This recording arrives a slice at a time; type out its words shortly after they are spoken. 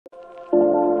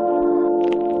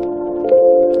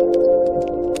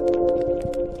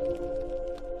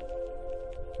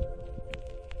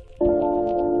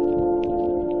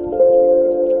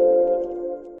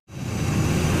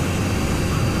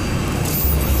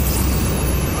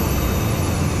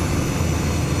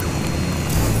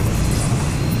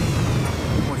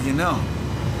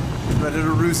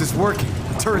Predator ruse is working.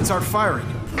 The turrets are firing.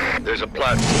 There's a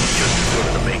platform just in front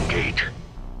of the main gate.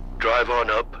 Drive on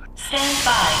up. Stand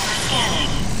by for scanning.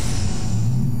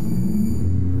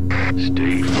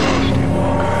 Stay frosty,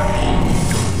 Walker.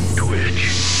 Don't twitch.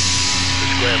 The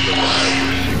scrambler will have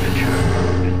your signature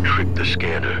and trick the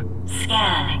scanner.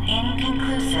 Scan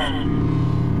inconclusive.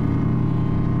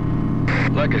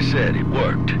 Like I said, it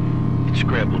worked. It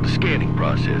scrambled the scanning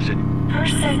process and...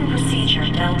 Person procedure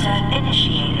Delta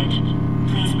initiated.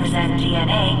 Please present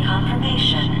DNA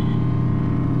confirmation.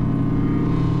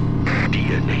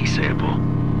 DNA sample?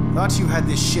 Thought you had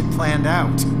this shit planned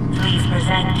out. Please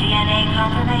present DNA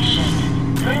confirmation.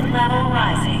 Grid level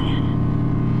rising.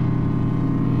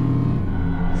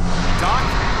 Doc?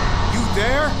 You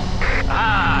there?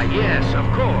 Ah, yes, of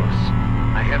course.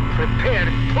 I have prepared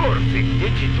perfect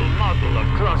digital model of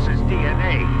Cross's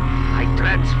DNA. I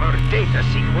transfer data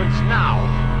sequence now.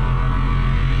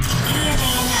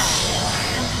 DNA analysis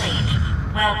complete.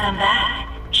 Welcome back,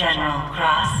 General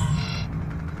Cross.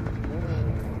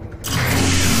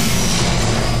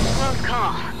 Close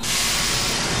call.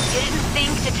 You didn't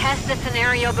think to test the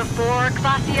scenario before,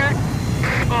 Kvasir?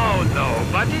 Oh no,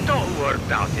 but it all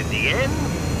worked out in the end.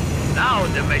 Now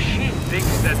the machine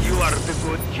thinks that you are the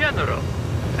good general.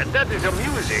 And that is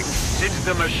amusing, since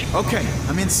the machine... Okay,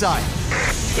 I'm inside.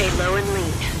 Stay low and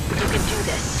lean. You can do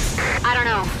this. I don't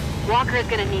know. Walker is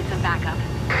gonna need some backup.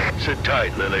 Sit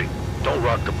tight, Lily. Don't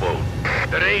rock the boat.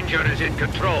 The Ranger is in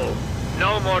control.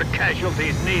 No more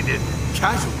casualties needed.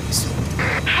 Casualties?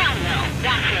 Hell no.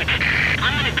 That's it.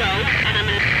 I'm gonna go, and I'm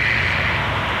gonna...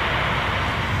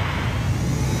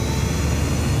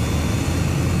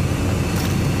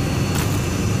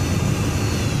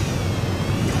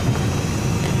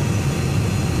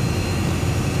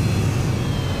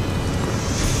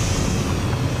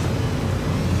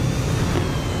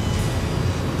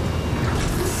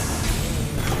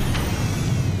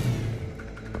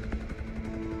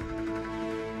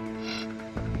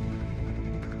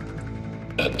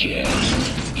 Again,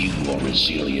 you are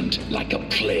resilient like a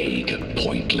plague,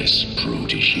 pointless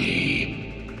protégé.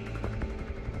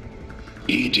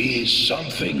 It is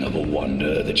something of a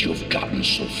wonder that you've gotten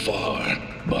so far,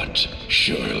 but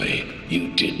surely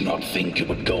you did not think it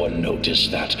would go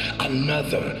unnoticed that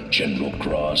another General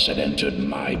Cross had entered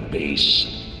my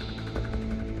base.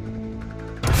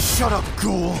 Shut up,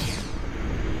 ghoul!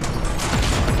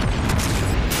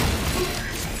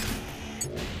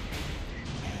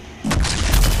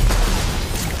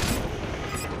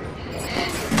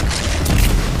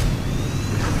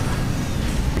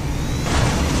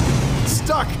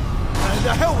 Stuck!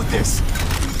 The hell with this!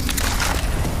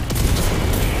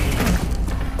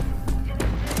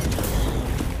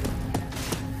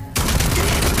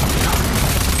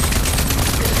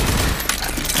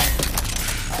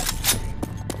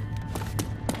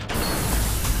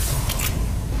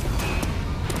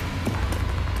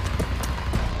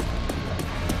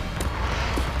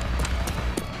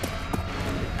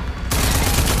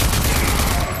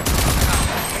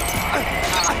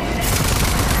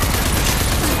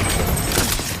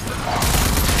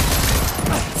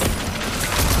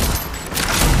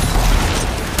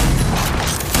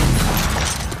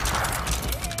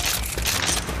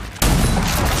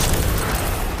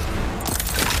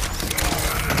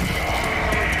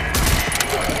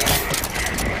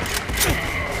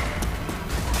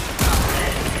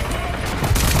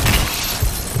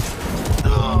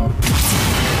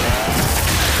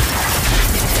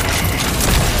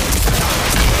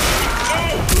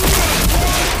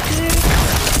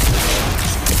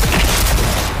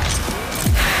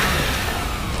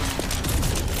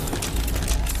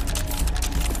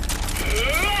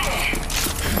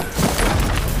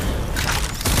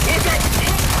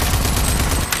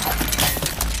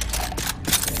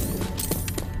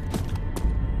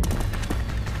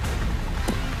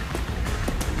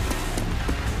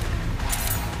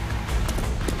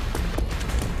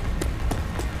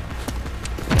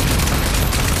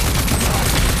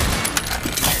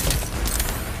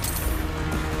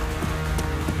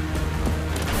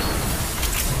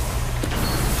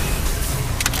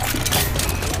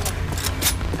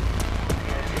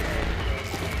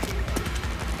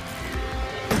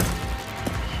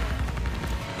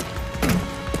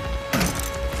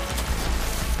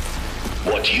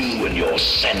 What you and your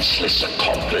senseless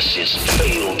accomplices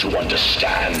fail to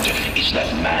understand is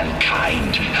that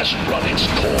mankind has run its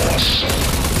course.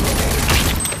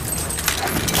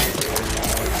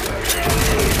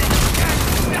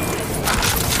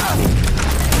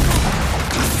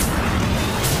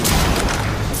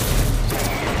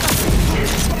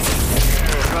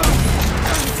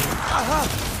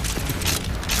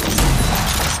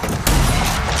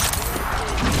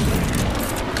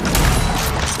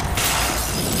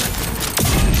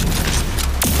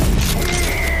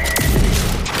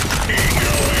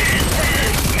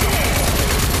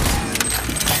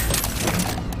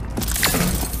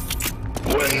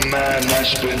 man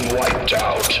has been wiped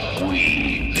out,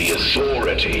 we, the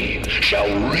Authority, shall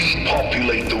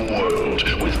repopulate the world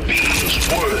with beings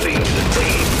worthy of the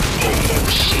name Homo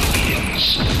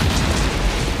sapiens.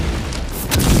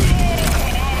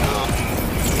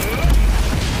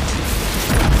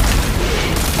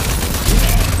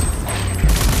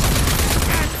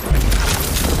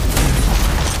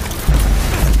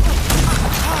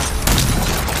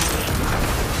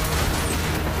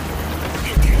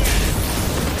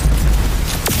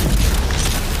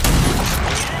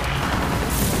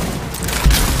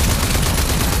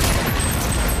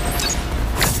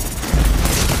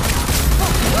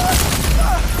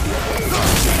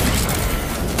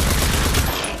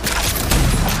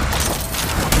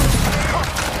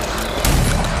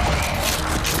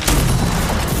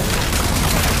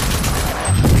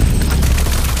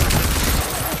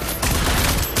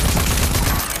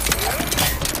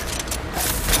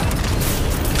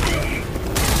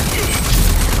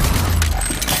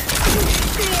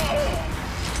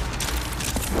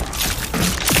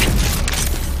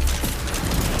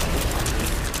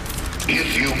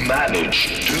 If you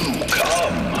manage to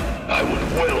come, I would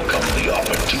welcome the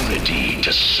opportunity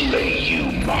to slay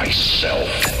you myself.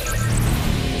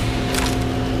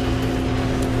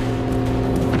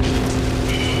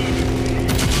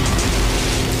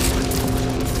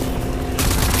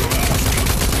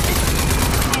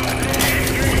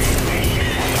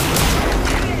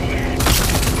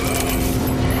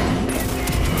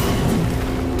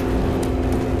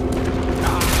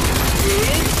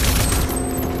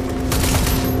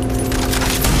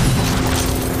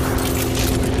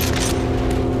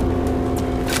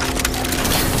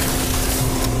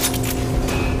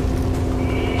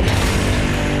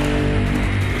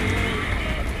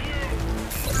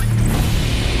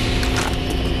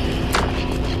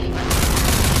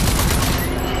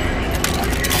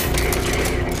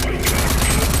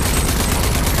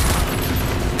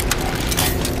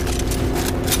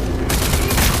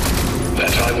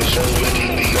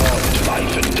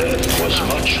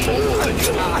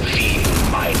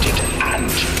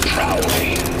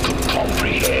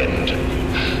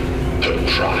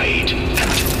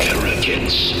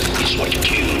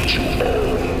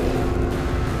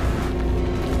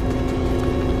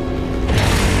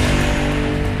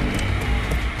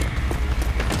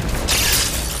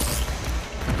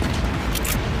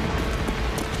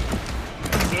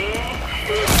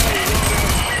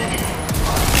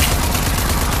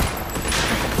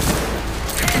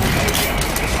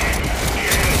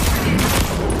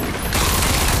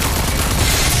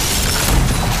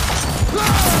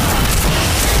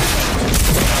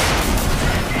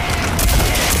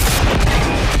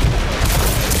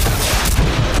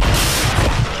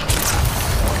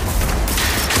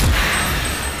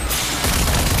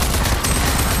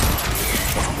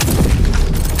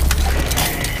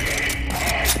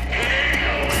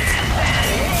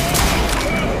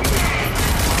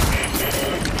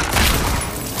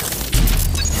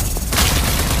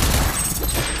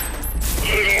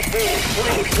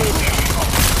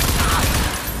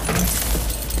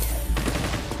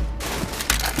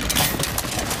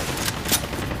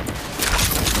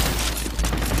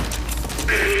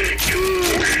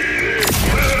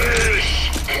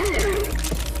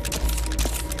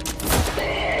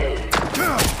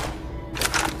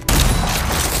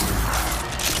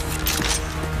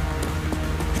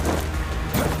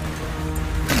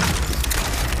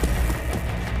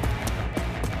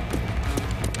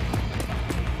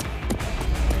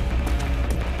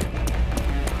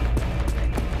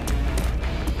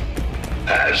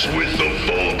 As with the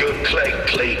vulgar Clegg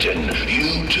Clayton,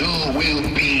 you too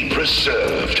will be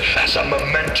preserved as a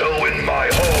memento in my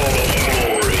Hall of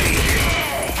Glory.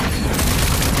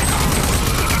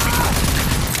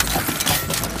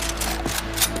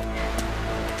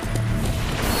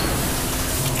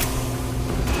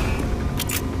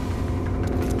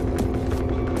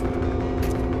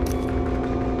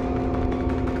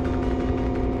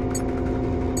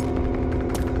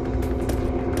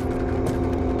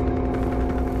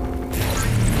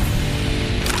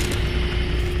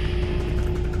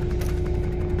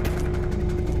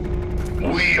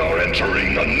 We are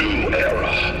entering a new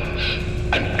era.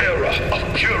 An era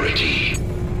of purity,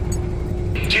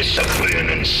 discipline,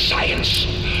 and science.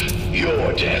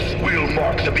 Your death will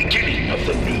mark the beginning of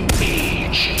the new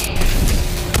age.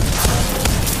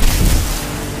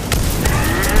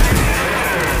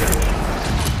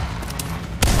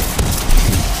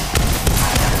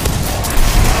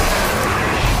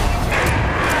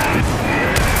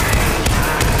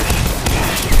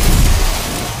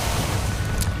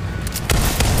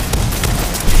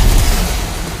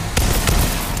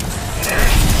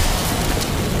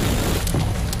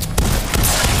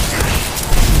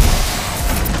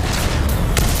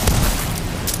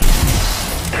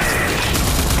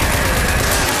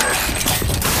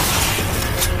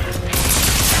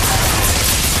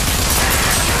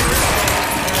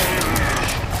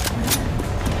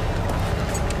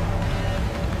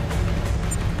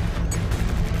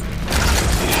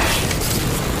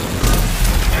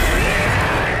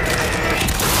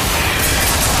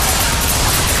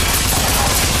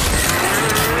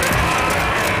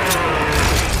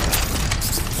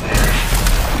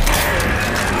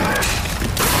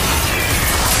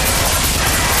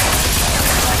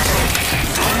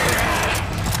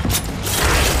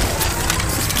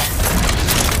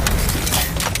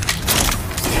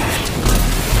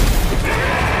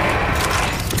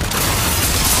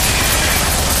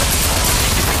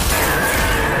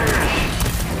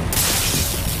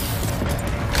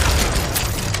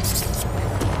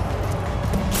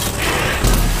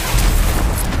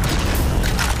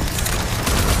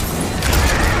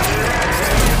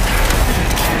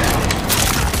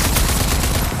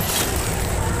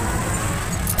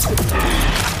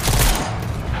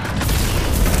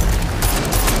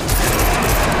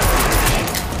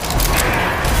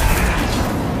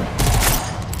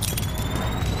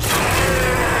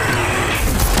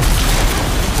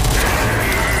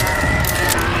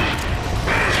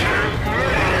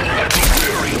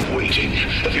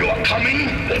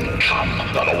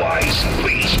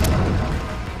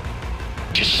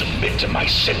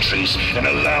 face and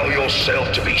allow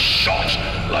yourself to be shot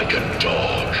like a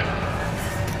dog.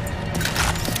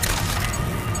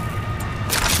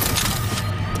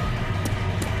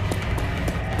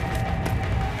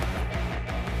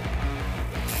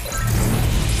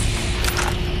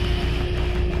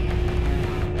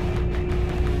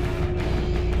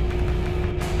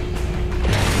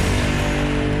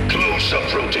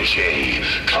 Protégé,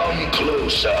 come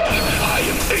closer. I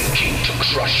am aching to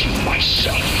crush you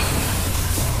myself.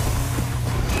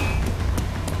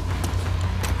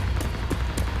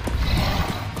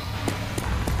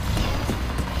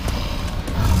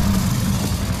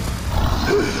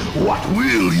 What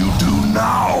will you do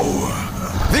now?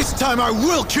 This time I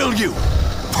will kill you!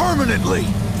 Permanently!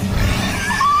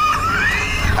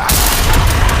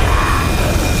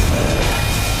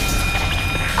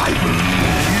 I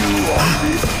believe you on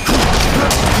this.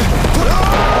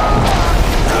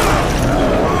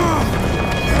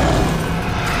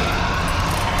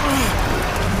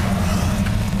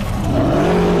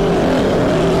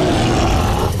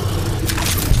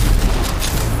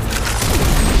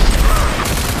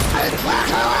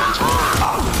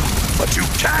 But you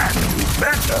can do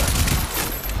better.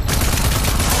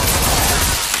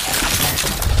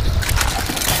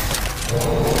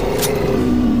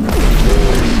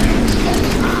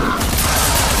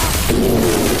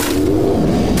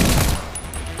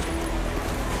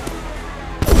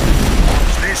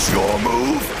 Is this your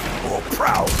move or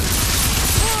proud?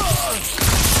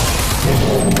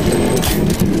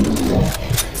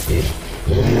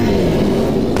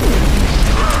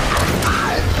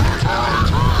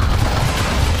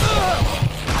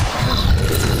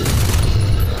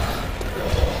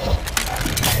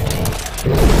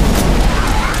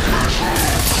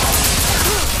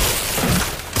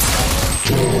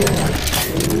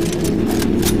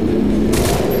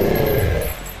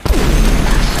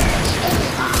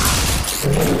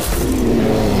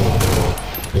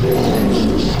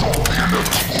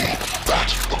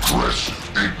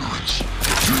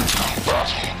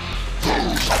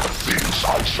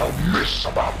 I shall miss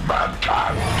about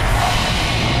mankind.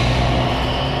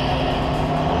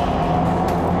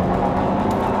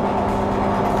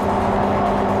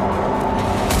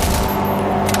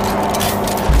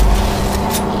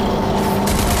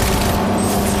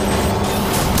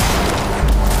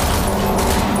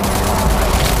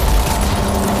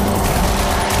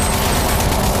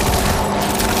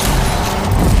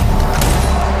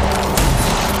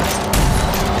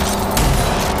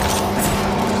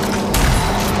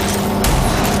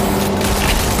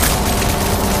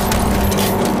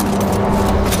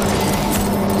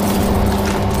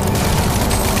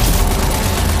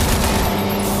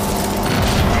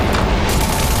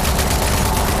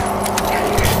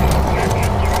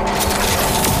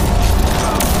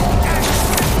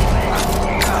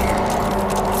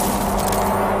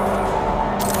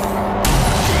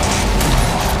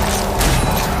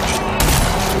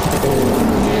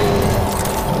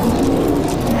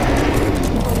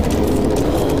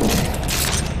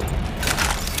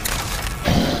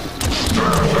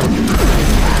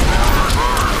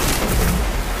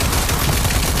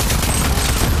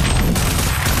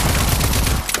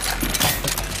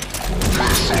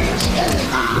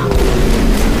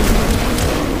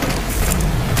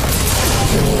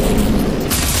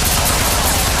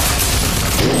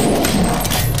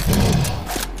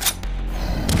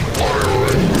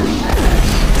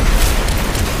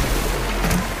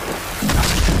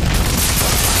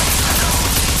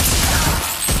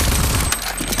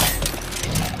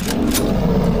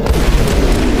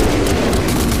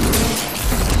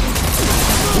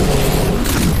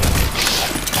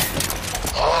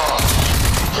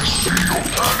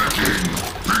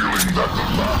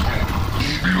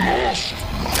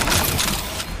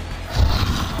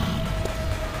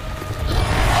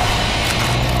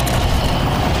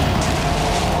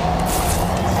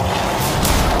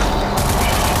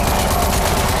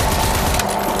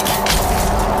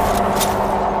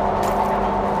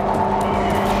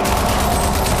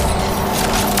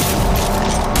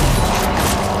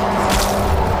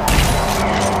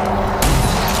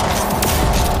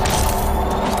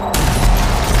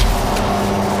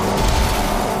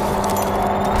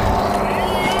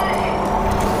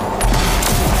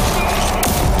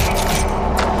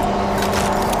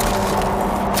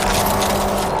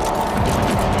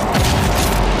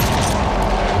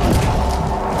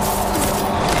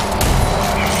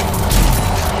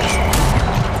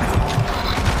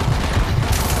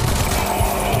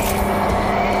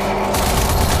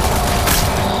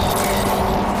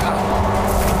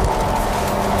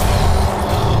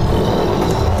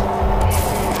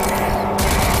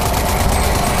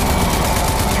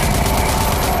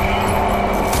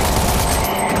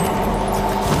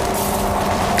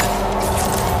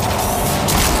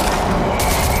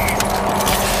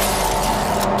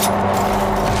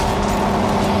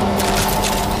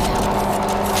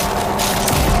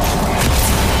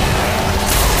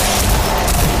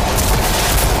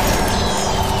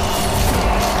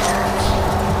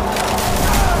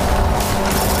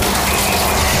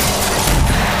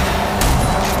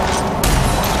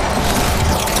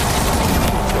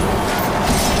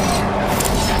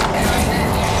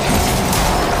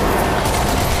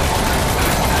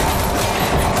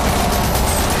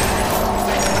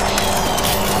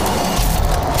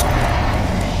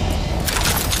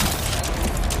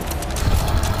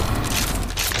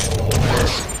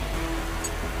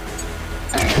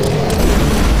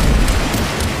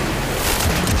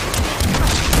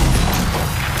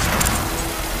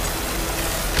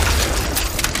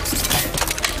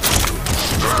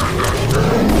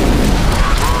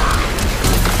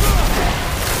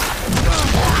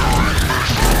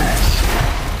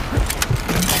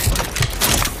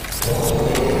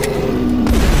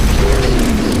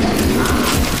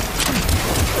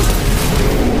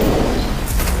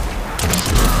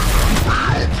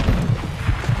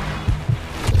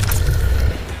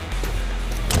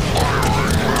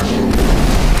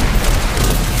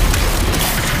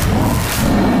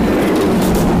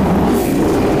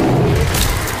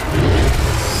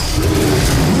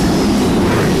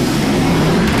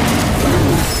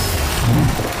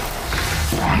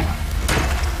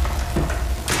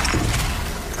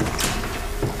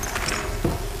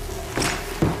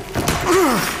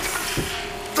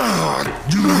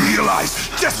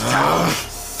 town.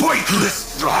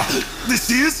 Pointless. This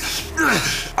is...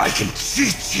 I can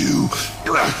cheat you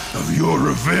of your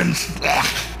revenge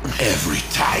every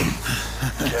time.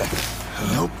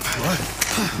 Nope.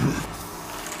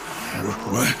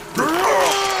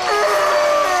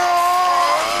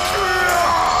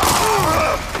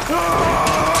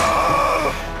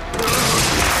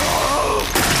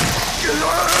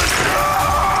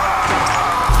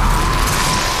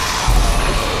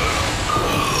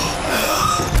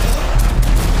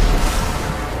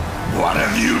 What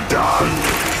have you done?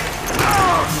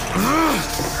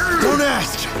 Don't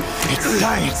ask. It's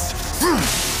science.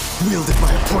 Wielded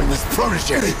by a pointless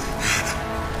protege.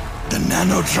 The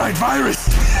nanotrite virus.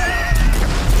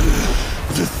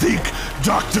 To think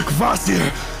Dr.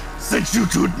 Kvasir sent you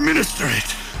to administer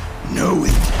it,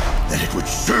 knowing that it would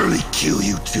surely kill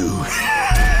you too.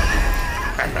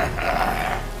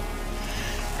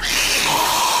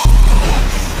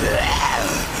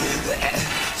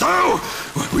 So,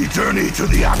 we journey to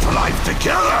the afterlife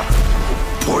together,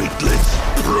 pointless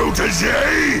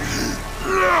protege!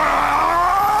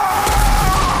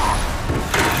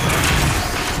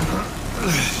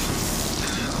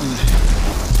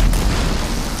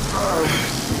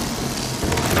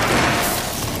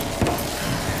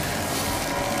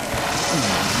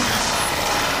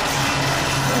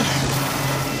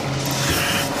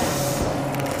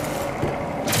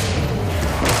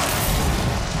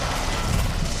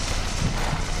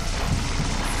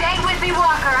 Stay with me,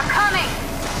 Walker. I'm coming.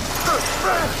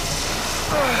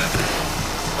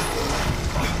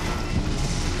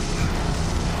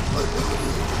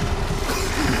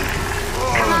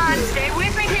 Come on, stay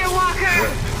with me here, Walker.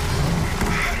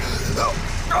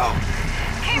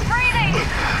 Keep breathing.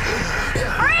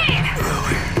 Breathe.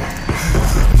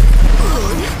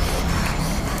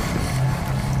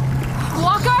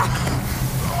 Walker.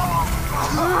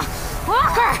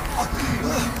 Walker.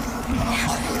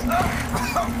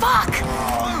 Fuck!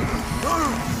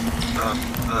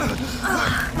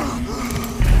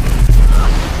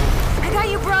 I got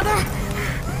you, brother!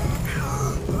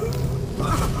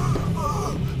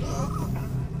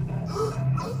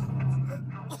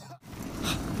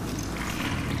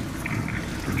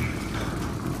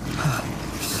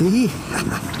 See?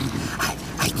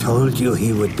 I told you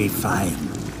he would be fine.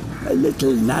 A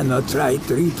little nanotrite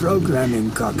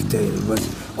reprogramming cocktail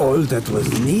was all that was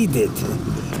needed.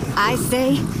 I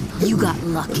say, you got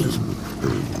lucky.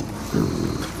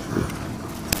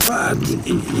 But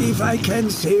if I can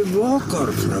save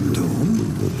Walker from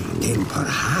doom, then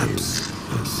perhaps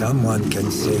someone can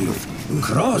save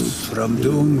Cross from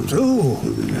doom too.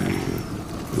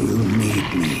 You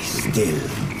need me still.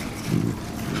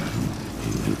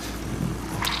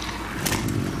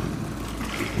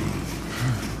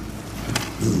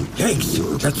 Thanks,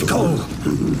 let's go.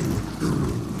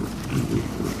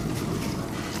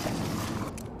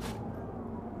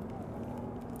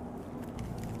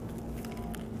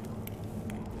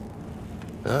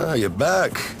 Ah, you're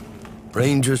back.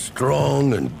 Ranger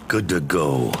strong and good to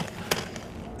go.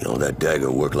 You know, that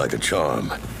dagger worked like a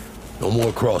charm. No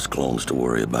more cross clones to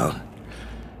worry about.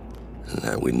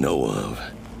 That we know of.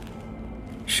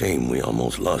 Shame we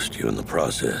almost lost you in the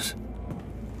process.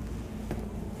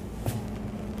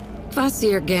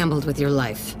 Kvasir gambled with your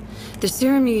life. The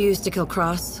serum you used to kill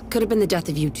Cross could have been the death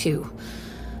of you too.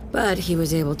 But he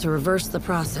was able to reverse the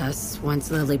process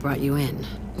once Lily brought you in.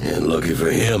 And lucky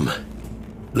for him.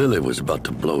 Lily was about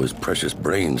to blow his precious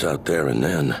brains out there and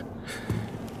then.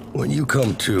 When you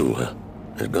come to,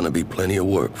 there's gonna be plenty of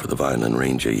work for the Violent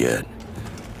Ranger yet.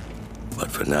 But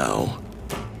for now,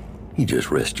 you just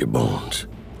rest your bones.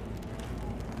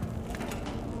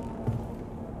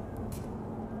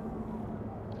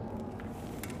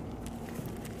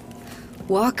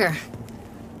 Walker,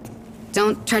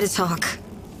 don't try to talk.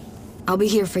 I'll be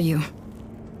here for you.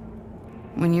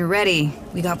 When you're ready,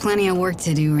 we got plenty of work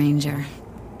to do, Ranger.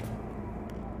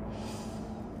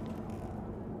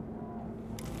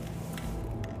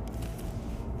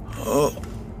 Oh.